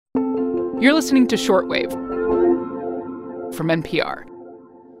You're listening to Shortwave from NPR.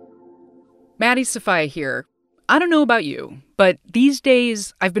 Maddie Sofia here. I don't know about you, but these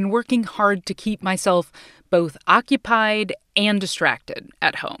days I've been working hard to keep myself both occupied and distracted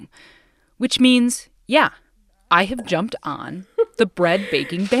at home. Which means, yeah, I have jumped on the bread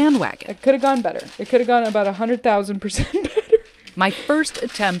baking bandwagon. It could have gone better. It could have gone about 100,000% better. My first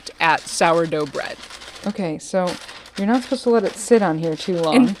attempt at sourdough bread. Okay, so you're not supposed to let it sit on here too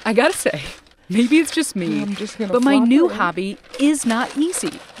long. And I gotta say, maybe it's just me, but my new hobby is not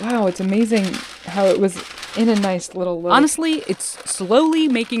easy. Wow, it's amazing how it was in a nice little... Honestly, it's slowly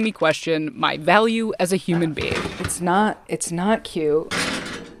making me question my value as a human being. It's not cute.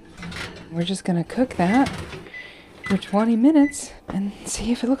 We're just gonna cook that for 20 minutes and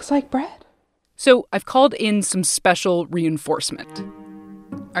see if it looks like bread. So I've called in some special reinforcement.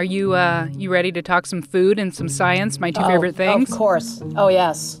 Are you ready to talk some food and some science, my two favorite things? Of course. Oh,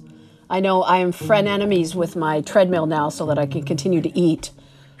 yes. I know I am frenemies with my treadmill now so that I can continue to eat,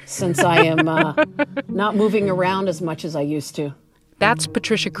 since I am not moving around as much as I used to. That's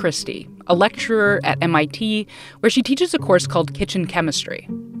Patricia Christie, a lecturer at MIT, where she teaches a course called Kitchen Chemistry.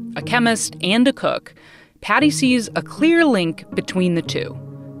 A chemist and a cook, Patty sees a clear link between the two.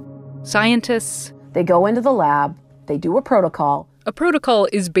 Scientists... They go into the lab, they do a protocol. A protocol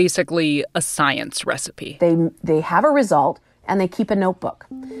is basically a science recipe. They have a result, and they keep a notebook.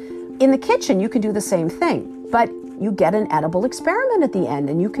 In the kitchen, you can do the same thing, but you get an edible experiment at the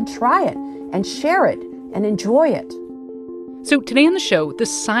end, and you can try it and share it and enjoy it. So today on the show, the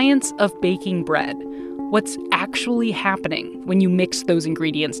science of baking bread. What's actually happening when you mix those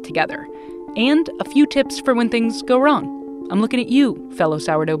ingredients together. And a few tips for when things go wrong. I'm looking at you, fellow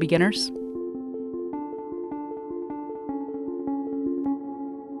sourdough beginners.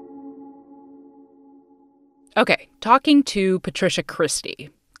 Okay, talking to Patricia Christie,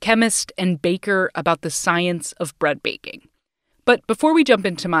 chemist and baker, about the science of bread baking. But before we jump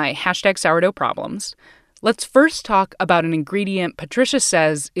into my #sourdough problems, let's first talk about an ingredient Patricia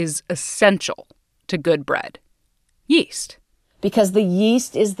says is essential to good bread: yeast. Because the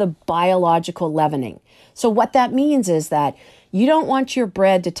yeast is the biological leavening. So what that means is that you don't want your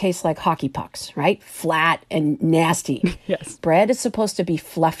bread to taste like hockey pucks, right? Flat and nasty. Yes. Bread is supposed to be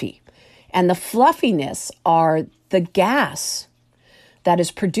fluffy. And the fluffiness are the gas that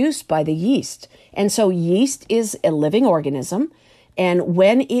is produced by the yeast. And so yeast is a living organism. And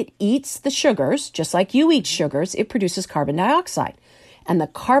when it eats the sugars, just like you eat sugars, it produces carbon dioxide. And the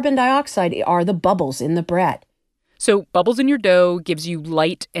carbon dioxide are the bubbles in the bread. So bubbles in your dough gives you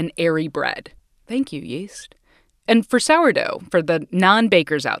light and airy bread. Thank you, yeast. And for sourdough, for the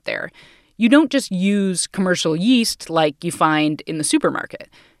non-bakers out there, you don't just use commercial yeast like you find in the supermarket.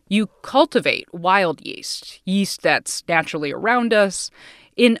 You cultivate wild yeast that's naturally around us,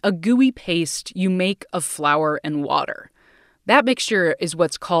 in a gooey paste you make of flour and water. That mixture is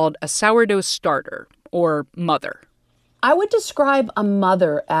what's called a sourdough starter, or mother. I would describe a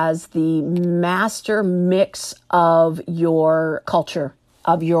mother as the master mix of your culture,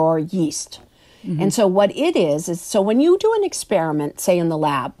 of your yeast. Mm-hmm. And so what it is so when you do an experiment, say in the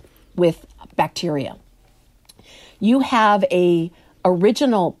lab with bacteria, you have a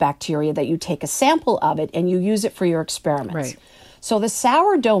original bacteria that you take a sample of it and you use it for your experiments. Right. So the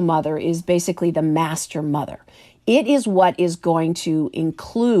sourdough mother is basically the master mother. It is what is going to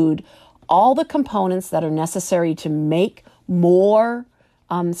include all the components that are necessary to make more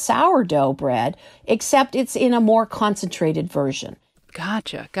sourdough bread, except it's in a more concentrated version.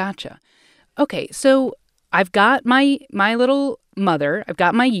 Gotcha. Okay, so I've got my little mother, I've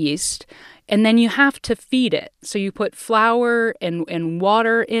got my yeast, and then you have to feed it. So you put flour and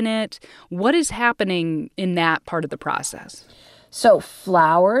water in it. What is happening in that part of the process? So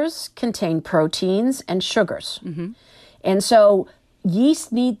flours contain proteins and sugars. Mm-hmm. And so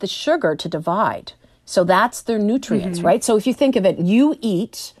yeast need the sugar to divide. So that's their nutrients, mm-hmm. right? So if you think of it,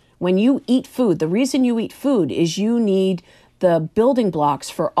 when you eat food, the reason you eat food is you need the building blocks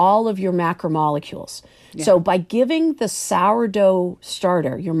for all of your macromolecules. Yeah. So by giving the sourdough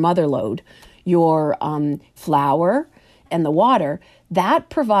starter, your mother load, your flour and the water, that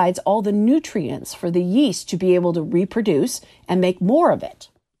provides all the nutrients for the yeast to be able to reproduce and make more of it.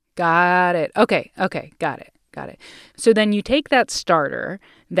 Got it. Okay, got it. So then you take that starter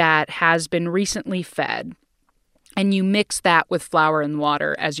that has been recently fed and you mix that with flour and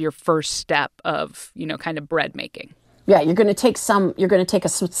water as your first step of, kind of bread making. Yeah, you're going to take a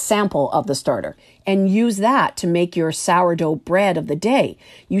sample of the starter and use that to make your sourdough bread of the day.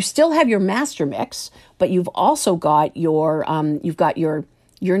 You still have your master mix, but you've also got your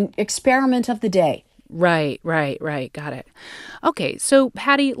experiment of the day. Right. Got it. Okay, so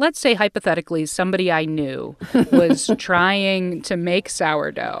Patty, let's say hypothetically somebody I knew was trying to make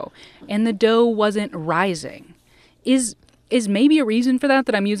sourdough and the dough wasn't rising. Is maybe a reason for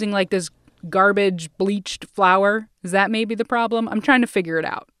that I'm using like this garbage bleached flour? Is that maybe the problem? I'm trying to figure it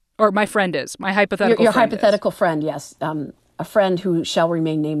out. Or my friend is. My hypothetical your friend hypothetical friend, yes. A friend who shall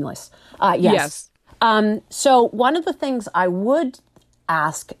remain nameless. Yes. So one of the things I would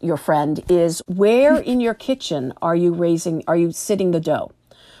ask your friend is, where in your kitchen are you sitting the dough?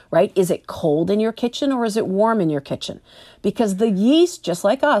 Right? Is it cold in your kitchen or is it warm in your kitchen? Because the yeast, just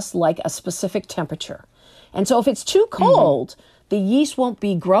like us, like a specific temperature. And so if it's too cold, the yeast won't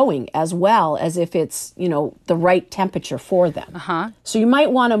be growing as well as if it's, the right temperature for them. So you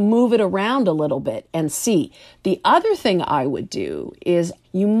might want to move it around a little bit and see. The other thing I would do is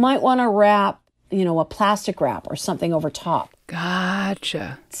you might want to wrap, a plastic wrap or something over top.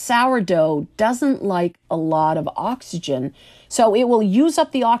 Gotcha. Sourdough doesn't like a lot of oxygen, so it will use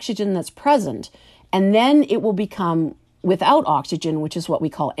up the oxygen that's present, and then it will become without oxygen, which is what we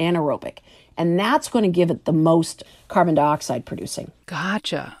call anaerobic. And that's going to give it the most carbon dioxide producing.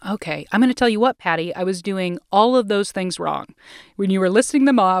 Gotcha. Okay. I'm going to tell you what, Patty, I was doing all of those things wrong. When you were listing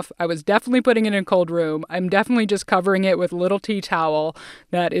them off, I was definitely putting it in a cold room. I'm definitely just covering it with a little tea towel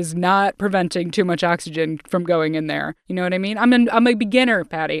that is not preventing too much oxygen from going in there. You know what I mean? I'm a beginner,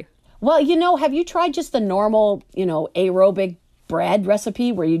 Patty. Well, have you tried just the normal, aerobic bread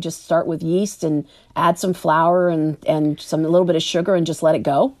recipe where you just start with yeast and add some flour and a little bit of sugar and just let it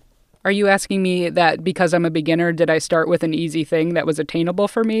go? Are you asking me that because I'm a beginner, did I start with an easy thing that was attainable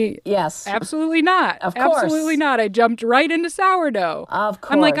for me? Yes. Absolutely not. Of course. Absolutely not. I jumped right into sourdough. Of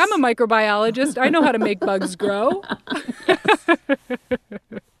course. I'm like, I'm a microbiologist. I know how to make bugs grow.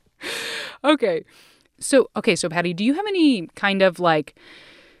 Okay. So Patty, do you have any kind of like,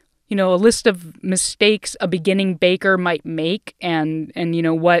 a list of mistakes a beginning baker might make and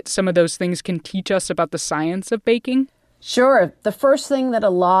what some of those things can teach us about the science of baking? Sure. The first thing that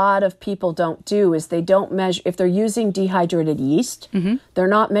a lot of people don't do is they don't measure, if they're using dehydrated yeast, they're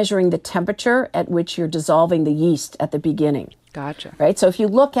not measuring the temperature at which you're dissolving the yeast at the beginning. Gotcha. Right? So if you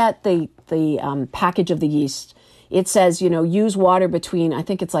look at the package of the yeast, it says, use water between, I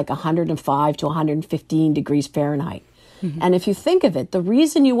think it's like 105 to 115 degrees Fahrenheit. And if you think of it, the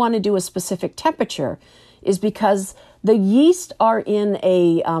reason you want to do a specific temperature is because the yeast are in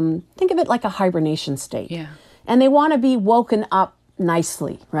think of it like a hibernation state. Yeah. And they want to be woken up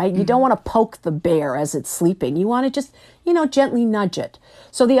nicely, right? You don't want to poke the bear as it's sleeping. You want to just, gently nudge it.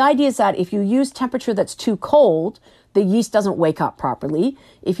 So the idea is that if you use temperature that's too cold, the yeast doesn't wake up properly.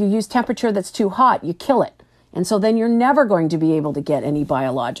 If you use temperature that's too hot, you kill it. And so then you're never going to be able to get any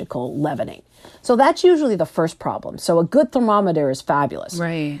biological leavening. So that's usually the first problem. So a good thermometer is fabulous.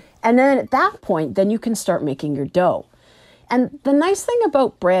 Right. And then at that point, then you can start making your dough. And the nice thing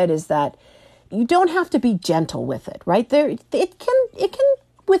about bread is that you don't have to be gentle with it, right? It can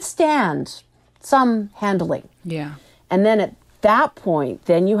withstand some handling. Yeah. And then at that point,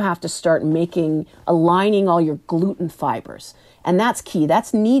 then you have to start aligning all your gluten fibers. And that's key.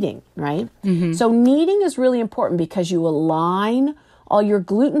 That's kneading, right? So kneading is really important because you align all your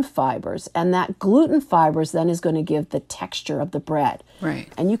gluten fibers, and that gluten fibers then is going to give the texture of the bread. Right.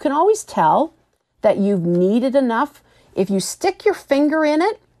 And you can always tell that you've kneaded enough if you stick your finger in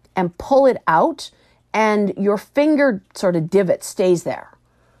it and pull it out, and your finger sort of divot stays there.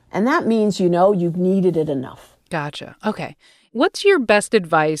 And that means you've kneaded it enough. Gotcha. Okay. What's your best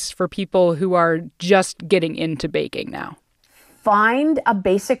advice for people who are just getting into baking now? Find a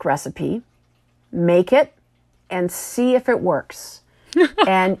basic recipe, make it, and see if it works.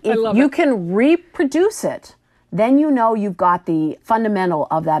 And if you can reproduce it, then you've got the fundamental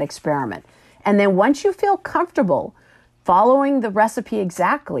of that experiment. And then once you feel comfortable following the recipe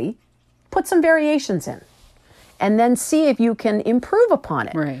exactly, put some variations in. And then see if you can improve upon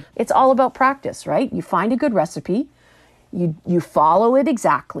it. Right. It's all about practice, right? You find a good recipe, you follow it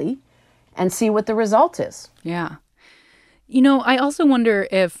exactly, and see what the result is. Yeah. I also wonder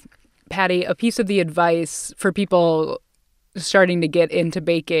if, Patty, a piece of the advice for people starting to get into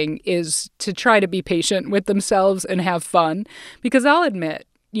baking is to try to be patient with themselves and have fun. Because I'll admit,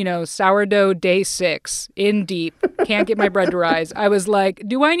 sourdough day 6, in deep, can't get my bread to rise. I was like,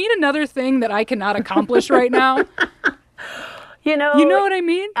 do I need another thing that I cannot accomplish right now? You know what I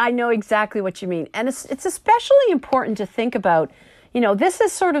mean? I know exactly what you mean. And it's especially important to think about, this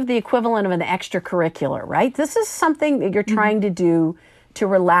is sort of the equivalent of an extracurricular, right? This is something that you're trying to do to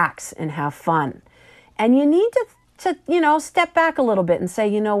relax and have fun. And you need to step back a little bit and say,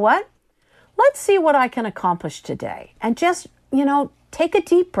 you know what? Let's see what I can accomplish today. And just, take a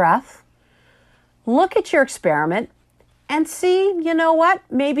deep breath. look at your experiment and see, you know what?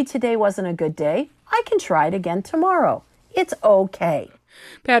 Maybe today wasn't a good day. I can try it again tomorrow. It's okay.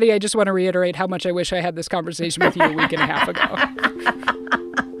 Patty, I just want to reiterate how much I wish I had this conversation with you a week and a half ago.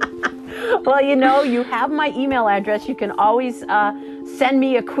 Well, you have my email address. You can always send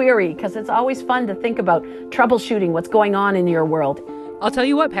me a query because it's always fun to think about troubleshooting what's going on in your world. I'll tell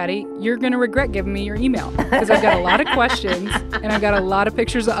you what, Patty, you're going to regret giving me your email because I've got a lot of questions and I've got a lot of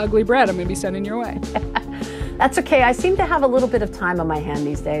pictures of ugly bread I'm going to be sending your way. That's okay. I seem to have a little bit of time on my hand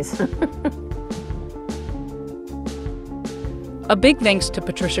these days. A big thanks to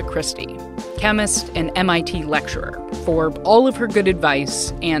Patricia Christie, chemist and MIT lecturer, for all of her good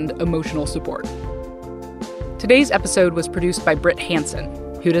advice and emotional support. Today's episode was produced by Britt Hansen,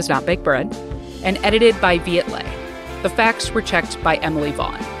 who does not bake bread, and edited by Viet Le. The facts were checked by Emily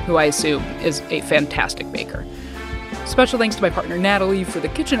Vaughn, who I assume is a fantastic baker. Special thanks to my partner Natalie for the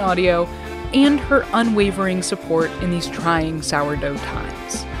kitchen audio and her unwavering support in these trying sourdough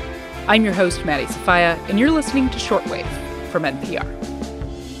times. I'm your host, Maddie Sofia, and you're listening to Shortwave from NPR.